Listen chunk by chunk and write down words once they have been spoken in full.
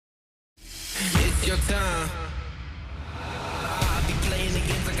your time. I'll be playing the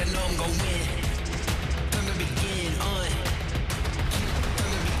games like I know I'm gonna win. Time to begin on.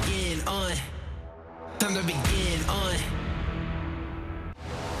 Time to begin on. Time to begin on.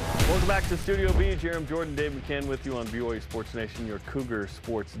 Welcome back to Studio B. Jerem Jordan, Dave McCann with you on BYU Sports Nation, your Cougar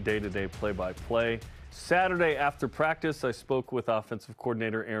Sports day-to-day play-by-play. Saturday after practice, I spoke with offensive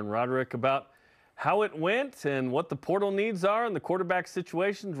coordinator Aaron Roderick about how it went and what the portal needs are and the quarterback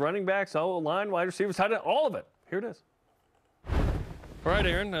situations, running backs, O-line, wide receivers, all of it. Here it is. All right,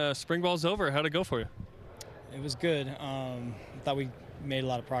 Aaron, spring ball's over. How'd it go for you? It was good. I thought we made a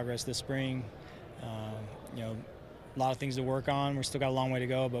lot of progress this spring. A lot of things to work on. We still got a long way to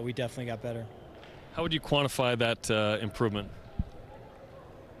go, but we definitely got better. How would you quantify that improvement?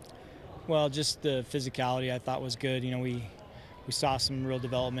 Well, just the physicality I thought was good. We saw some real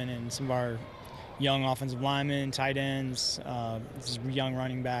development in some of our young offensive linemen, tight ends, young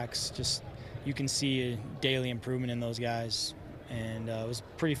running backs. Just you can see a daily improvement in those guys. And it was a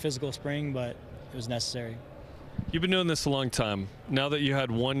pretty physical spring, but it was necessary. You've been doing this a long time. Now that you had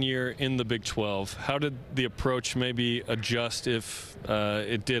 1 year in the Big 12, how did the approach maybe adjust, if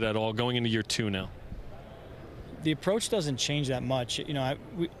it did at all, going into year 2 now? The approach doesn't change that much.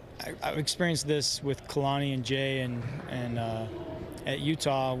 I've experienced this with Kalani and Jay and at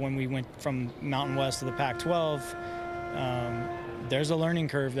Utah when we went from Mountain West to the Pac-12. There's a learning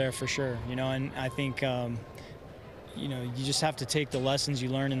curve there for sure, and I think you just have to take the lessons you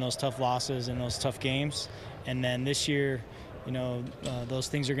learn in those tough losses and those tough games. And then this year, those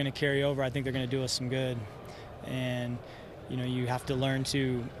things are going to carry over. I think they're going to do us some good. And, you have to learn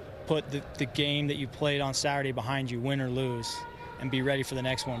to put the game that you played on Saturday behind you, win or lose, and be ready for the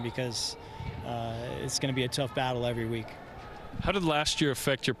next one, because it's going to be a tough battle every week. How did last year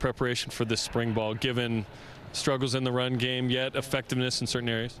affect your preparation for this spring ball, given struggles in the run game, yet effectiveness in certain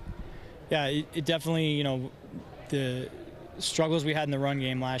areas? Yeah, it definitely, the struggles we had in the run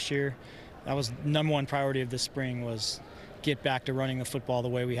game last year, that was number one priority of this spring, was get back to running the football the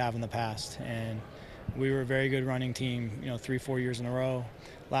way we have in the past. And we were a very good running team, 3-4 years in a row.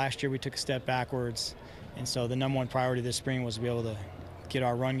 Last year we took a step backwards. And so the number one priority this spring was to be able to get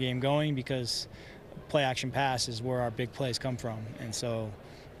our run game going, because play action pass is where our big plays come from. And so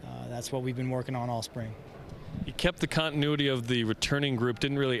that's what we've been working on all spring. You kept the continuity of the returning group,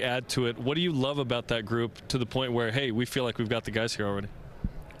 didn't really add to it. What do you love about that group to the point where, hey, we feel like we've got the guys here already?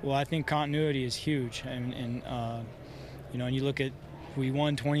 Well, I think continuity is huge. And you look at, we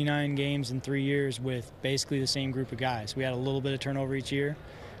won 29 games in 3 years with basically the same group of guys. We had a little bit of turnover each year,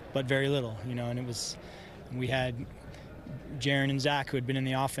 but very little, and we had Jaron and Zach, who had been in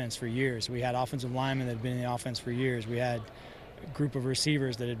the offense for years. We had offensive linemen that had been in the offense for years. We had a group of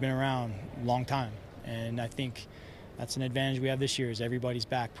receivers that had been around a long time. And I think that's an advantage we have this year, is everybody's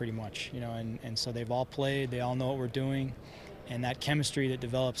back pretty much, and so they've all played, they all know what we're doing, and that chemistry that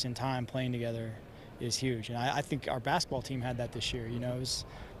develops in time playing together is huge. And I think our basketball team had that this year. It was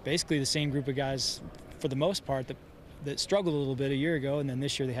basically the same group of guys for the most part that struggled a little bit a year ago, and then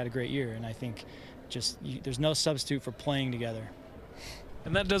this year they had a great year. And I think there's no substitute for playing together.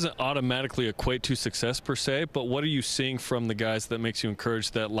 And that doesn't automatically equate to success per se, but what are you seeing from the guys that makes you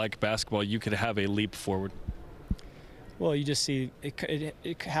encouraged that, like basketball, you could have a leap forward? Well, you just see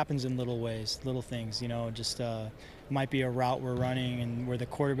it happens in little ways, little things. Might be a route we're running and where the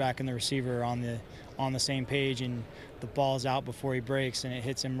quarterback and the receiver are on the same page, and the ball's out before he breaks and it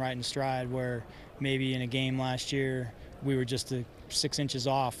hits him right in stride, where maybe in a game last year we were just 6 inches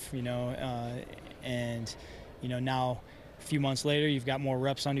off, and now a few months later you've got more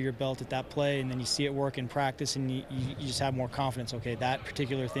reps under your belt at that play, and then you see it work in practice, and you just have more confidence. Okay, that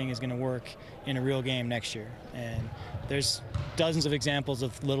particular thing is going to work in a real game next year. And there's dozens of examples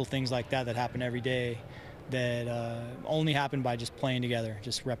of little things like that happen every day that only happen by just playing together,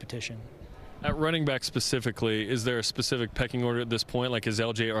 just repetition. At running back specifically, is there a specific pecking order at this point? Like, is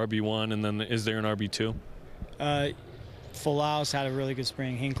LJ RB1, and then is there an RB2? Folau's had a really good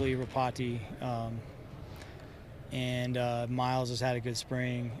spring. Hinckley, Rapati, and Miles has had a good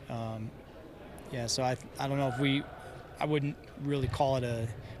spring. So I don't know if I wouldn't really call it a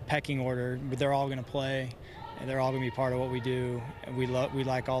pecking order, but they're all going to play, and they're all going to be part of what we do. And we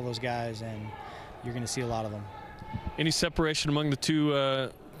like all those guys, and you're going to see a lot of them. Any separation among the two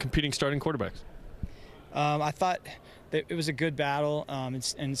competing starting quarterbacks? I thought that it was a good battle, and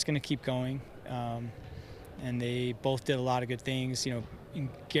it's going to keep going. And they both did a lot of good things. In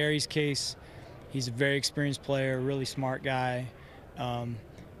Gary's case, he's a very experienced player, really smart guy.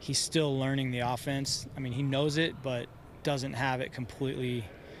 He's still learning the offense. I mean, he knows it, but doesn't have it completely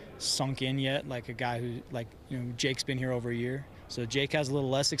sunk in yet, like a guy who, Jake's been here over a year. So Jake has a little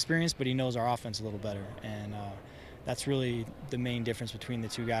less experience, but he knows our offense a little better, and that's really the main difference between the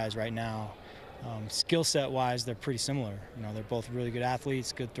two guys right now. Skill set wise, they're pretty similar. You know, they're both really good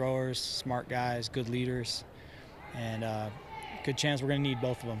athletes, good throwers, smart guys, good leaders, and good chance we're going to need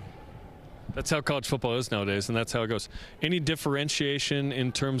both of them. That's how college football is nowadays, and that's how it goes. Any differentiation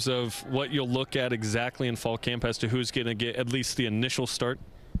in terms of what you'll look at exactly in fall camp as to who's going to get at least the initial start?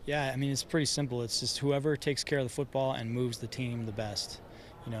 Yeah, I mean, it's pretty simple. It's just whoever takes care of the football and moves the team the best.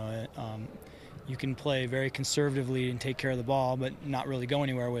 You know, you can play very conservatively and take care of the ball, but not really go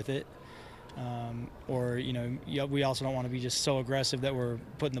anywhere with it. Or, you know, we also don't want to be just so aggressive that we're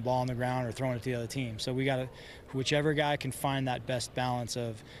putting the ball on the ground or throwing it to the other team. So we got to, whichever guy can find that best balance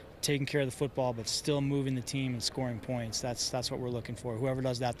of taking care of the football but still moving the team and scoring points, that's what we're looking for. Whoever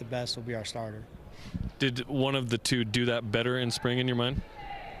does that the best will be our starter. Did one of the two do that better in spring in your mind?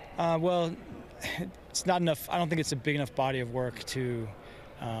 Well, it's not enough. I don't think it's a big enough body of work to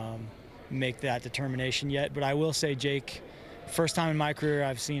make that determination yet. But I will say, Jake, first time in my career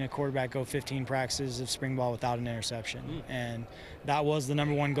I've seen a quarterback go 15 practices of spring ball without an interception. And that was the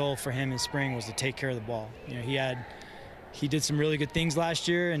 #1 goal for him in spring, was to take care of the ball. You know, he did some really good things last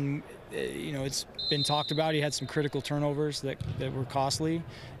year, and you know, it's been talked about. He had some critical turnovers that were costly,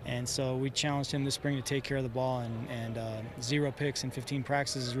 and so we challenged him this spring to take care of the ball, and 0 picks in 15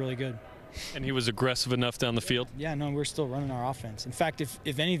 practices is really good. And he was aggressive enough down the field? Yeah, no, we're still running our offense. In fact,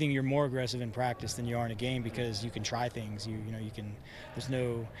 if anything, you're more aggressive in practice than you are in a game, because you can try things. You know, you can. There's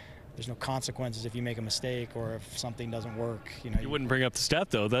no consequences if you make a mistake or if something doesn't work. You know, you wouldn't bring up the stat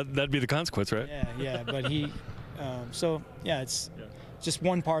though. That'd be the consequence, right? Yeah. But he. So yeah, it's just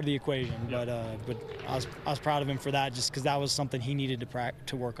one part of the equation. But I was proud of him for that, just because that was something he needed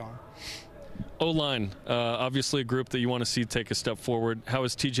to work on. O-line, obviously a group that you want to see take a step forward. How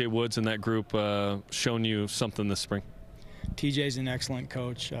has TJ Woods and that group shown you something this spring? TJ's an excellent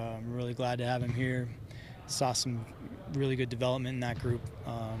coach. I'm really glad to have him here. Saw some really good development in that group.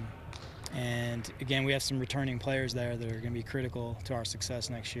 And again, we have some returning players there that are going to be critical to our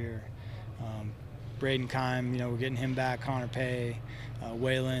success next year. Braden Keim, you know, we're getting him back. Connor Pay,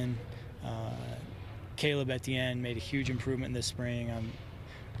 Waylon, Caleb at the end made a huge improvement this spring. I'm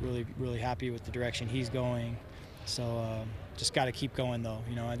really happy with the direction he's going. So just got to keep going, though.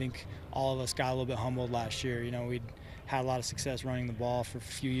 You know, I think all of us got a little bit humbled last year. You know, we'd had a lot of success running the ball for a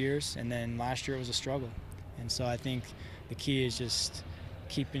few years, and then last year it was a struggle. And so I think the key is just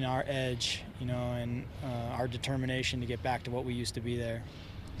keeping our edge, you know, and our determination to get back to what we used to be there.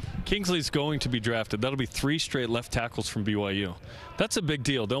 Kingsley's going to be drafted. That'll be 3 straight left tackles from BYU. That's a big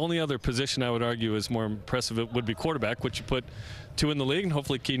deal. The only other position I would argue is more impressive would be quarterback, which you put 2 in the league, and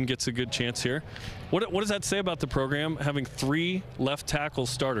hopefully Keaton gets a good chance here. What does that say about the program, having 3 left tackle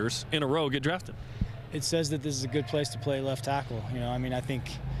starters in a row get drafted? It says that this is a good place to play left tackle. You know, I mean, I think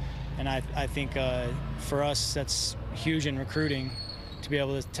for us that's huge in recruiting, to be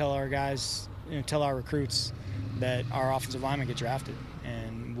able to tell our guys, you know, tell our recruits that our offensive linemen get drafted.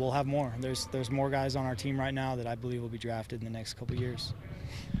 And we'll have more. There's more guys on our team right now that I believe will be drafted in the next couple of years.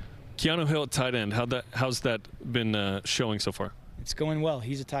 Keanu Hill at tight end, how's that been showing so far? It's going well.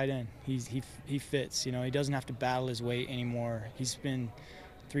 He's a tight end. He fits. You know, he doesn't have to battle his weight anymore. He's been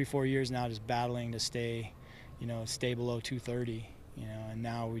 3-4 years now just battling to stay below 230. You know, and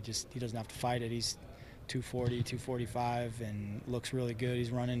now he doesn't have to fight it. He's 240, 245, and looks really good.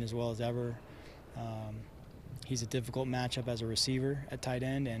 He's running as well as ever. He's a difficult matchup as a receiver at tight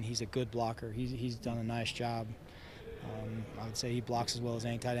end, and he's a good blocker. He's done a nice job. I would say he blocks as well as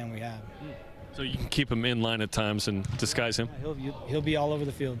any tight end we have. So you can keep him in line at times and disguise him? Yeah, he'll be all over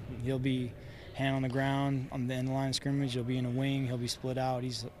the field. He'll be hand on the ground on the end line of scrimmage. He'll be in a wing. He'll be split out.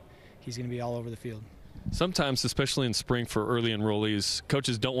 He's going to be all over the field. Sometimes, especially in spring for early enrollees,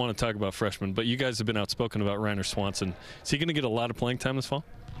 coaches don't want to talk about freshmen, but you guys have been outspoken about Reiner Swanson. Is he going to get a lot of playing time this fall?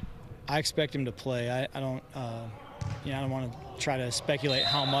 I expect him to play. I don't want to try to speculate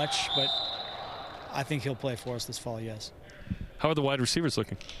how much, but I think he'll play for us this fall, yes. How are the wide receivers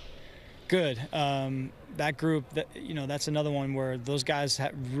looking? Good. That group, that's another one where those guys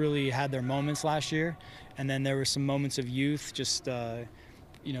really had their moments last year, and then there were some moments of youth, just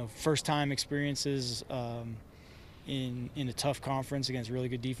first-time experiences in a tough conference against really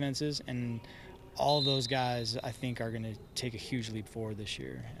good defenses, and all of those guys, I think, are going to take a huge leap forward this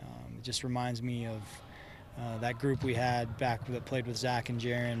year. It just reminds me of that group we had back that played with Zach and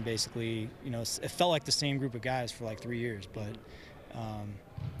Jaron. Basically, it felt like the same group of guys for like 3 years, but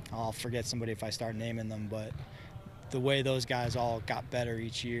I'll forget somebody if I start naming them. But the way those guys all got better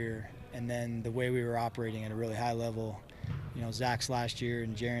each year, and then the way we were operating at a really high level, Zach's last year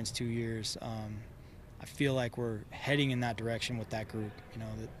and Jaron's 2 years, I feel like we're heading in that direction with that group. You know,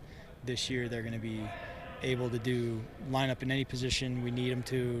 that this year they're going to be able to line up in any position we need them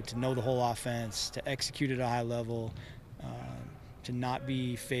to know the whole offense, to execute at a high level, to not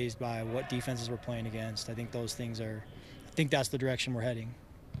be fazed by what defenses we're playing against. I think that's the direction we're heading.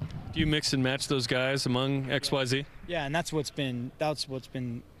 Do you mix and match those guys among XYZ? Yeah, and that's what's been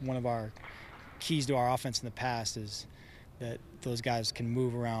one of our keys to our offense in the past, is that those guys can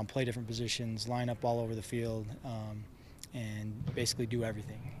move around, play different positions, line up all over the field, and basically do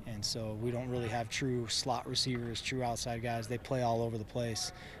everything. And so we don't really have true slot receivers, true outside guys. They play all over the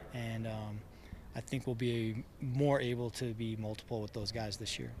place, and I think we'll be more able to be multiple with those guys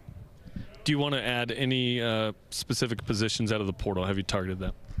this year. Do you want to add any specific positions out of the portal? Have you targeted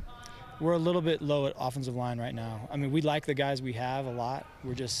that? We're a little bit low at offensive line right now. I mean, we like the guys we have a lot.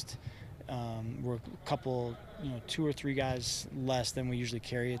 We're just we're a couple, 2 or 3 guys less than we usually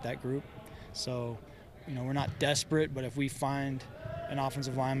carry at that group. So, we're not desperate, but if we find an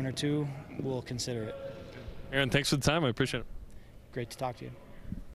offensive lineman or 2, we'll consider it. Aaron, thanks for the time. I appreciate it. Great to talk to you.